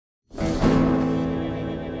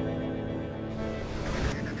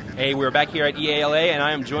Hey, we're back here at EALA, and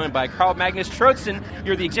I am joined by Karl-Magnus Troedsson.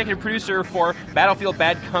 You're the executive producer for Battlefield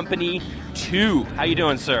Bad Company 2. How you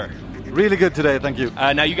doing, sir? Really good today, thank you.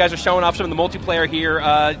 Now you guys are showing off some of the multiplayer here.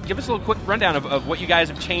 Give us a little quick rundown of what you guys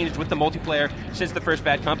have changed with the multiplayer since the first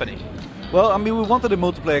Bad Company. Well, I mean, we wanted a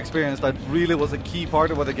multiplayer experience that really was a key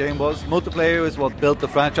part of what the game was. Multiplayer is what built the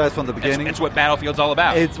franchise from the beginning. It's what Battlefield's all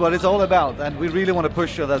about. It's what it's all about, and we really want to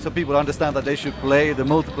push that so people understand that they should play the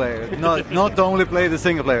multiplayer, not only play the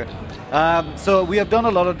single player. So we have done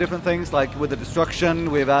a lot of different things, like with the destruction,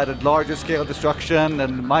 we've added larger scale destruction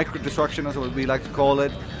and micro destruction, is what we like to call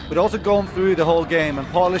it. But also gone through the whole game and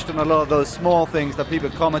polished on a lot of those small things that people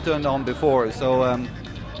commented on before. So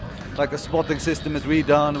like the spotting system is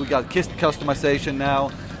redone, we got customization now,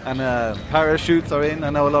 and parachutes are in. I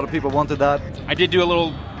know a lot of people wanted that. I did do a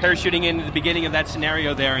little parachuting in the beginning of that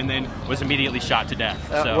scenario there, and then was immediately shot to death.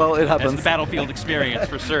 So well, it happens. That's the Battlefield experience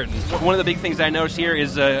for certain. One of the big things I noticed here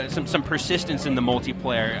is some persistence in the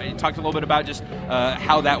multiplayer. You talked a little bit about just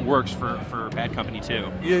how that works for Bad Company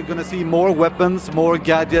 2. You're going to see more weapons, more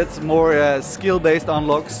gadgets, more skill-based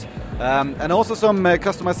unlocks. And also some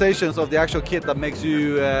customizations of the actual kit that makes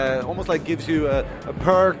you, almost like gives you a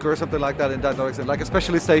perk or something like that in that direction, like a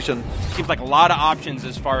specialization. Seems like a lot of options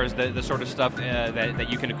as far as the sort of stuff that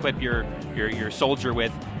you can equip your soldier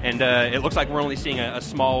with, and it looks like we're only seeing a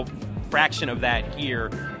small fraction of that here.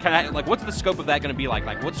 What's the scope of that going to be like?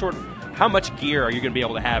 Like, how much gear are you going to be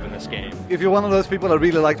able to have in this game? If you're one of those people that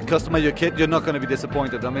really like to customize your kit, you're not going to be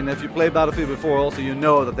disappointed. I mean, if you play Battlefield before, also you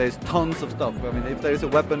know that there's tons of stuff. I mean, if there's a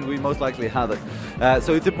weapon, we most likely have it.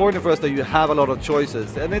 So it's important for us that you have a lot of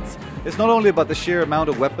choices, and it's not only about the sheer amount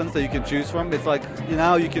of weapons that you can choose from. It's like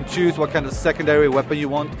now you can choose what kind of secondary weapon you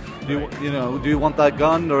want. Do you want that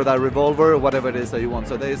gun or that revolver or whatever it is that you want?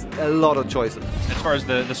 So there's a lot of choices. As far as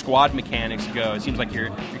the squad mechanics go, it seems like you're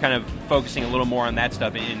kind of focusing a little more on that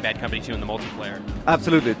stuff in Bad Company 2 in the multiplayer.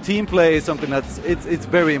 Absolutely, team play is something it's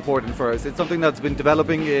very important for us. It's something that's been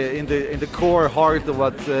developing in the core heart of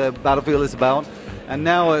what Battlefield is about. And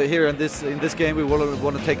now here in this game, we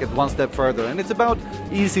want to take it one step further. And it's about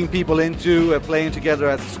easing people into playing together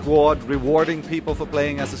as a squad, rewarding people for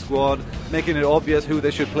playing as a squad, making it obvious who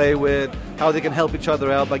they should play with, how they can help each other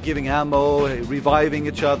out by giving ammo, reviving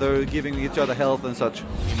each other, giving each other health and such.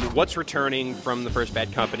 What's returning from the first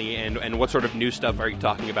Bad Company, and what sort of new stuff are you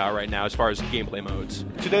talking about right now as far as gameplay modes?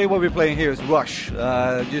 Today what we're playing here is Rush.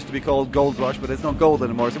 It used to be called Gold Rush, but it's not gold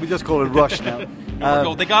anymore, so we just call it Rush now.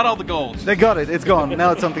 They got all the golds. They got it. It's gone.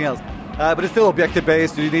 Now it's something else. But it's still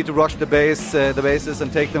objective-based. You need to rush the bases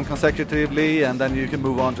and take them consecutively, and then you can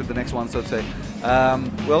move on to the next one, so to say.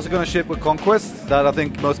 We're also going to ship with Conquest. That I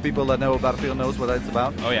think most people that know Battlefield knows what that's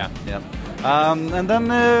about. Oh, yeah. Yeah. And then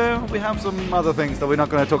we have some other things that we're not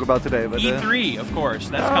going to talk about today. But, E3, of course.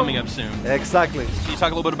 That's coming up soon. Exactly. Can you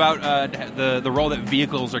talk a little bit about the role that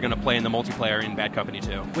vehicles are going to play in the multiplayer in Bad Company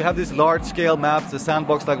 2? We have these large-scale maps, the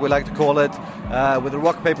sandbox like we like to call it, with a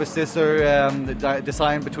rock, paper, scissors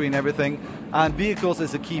design between everything. And vehicles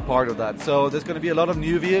is a key part of that. So there's going to be a lot of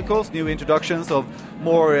new vehicles, new introductions of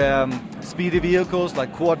more speedy vehicles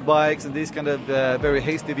like quad bikes and these kind of very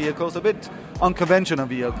hasty vehicles, a bit unconventional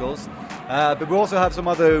vehicles. But we also have some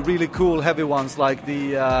other really cool heavy ones like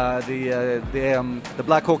the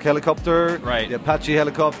Black Hawk helicopter, right. The Apache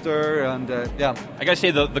helicopter, and yeah. I gotta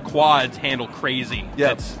say the quads handle crazy.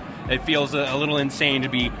 Yeah. It feels a little insane to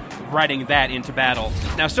be riding that into battle.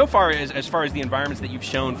 Now, so far as far as the environments that you've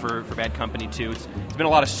shown for Bad Company 2, it's been a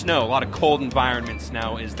lot of snow, a lot of cold environments.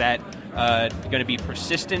 Now, is that going to be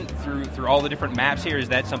persistent through all the different maps here? Is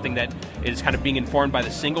that something that is kind of being informed by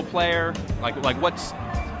the single player?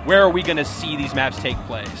 Where are we going to see these maps take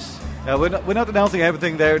place? We're not announcing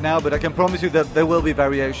everything there now, but I can promise you that there will be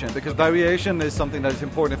variation, because variation is something that is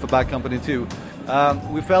important for Bad Company 2.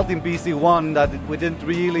 We felt in BC1 that we didn't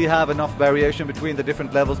really have enough variation between the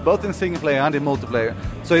different levels, both in single player and in multiplayer.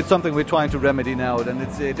 So it's something we're trying to remedy now, and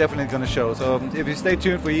it's definitely going to show. So if you stay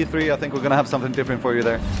tuned for E3, I think we're going to have something different for you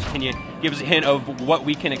there. Can you give us a hint of what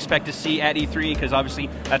we can expect to see at E3? Because obviously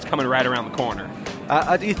that's coming right around the corner.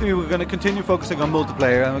 At E3, we're going to continue focusing on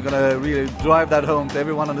multiplayer, and we're going to really drive that home so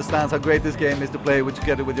everyone understands how great this game is to play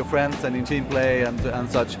together with your friends and in team play and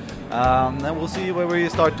such. And we'll see where we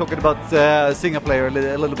start talking about single player a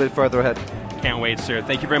little bit further ahead. Can't wait, sir.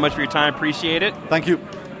 Thank you very much for your time. Appreciate it. Thank you.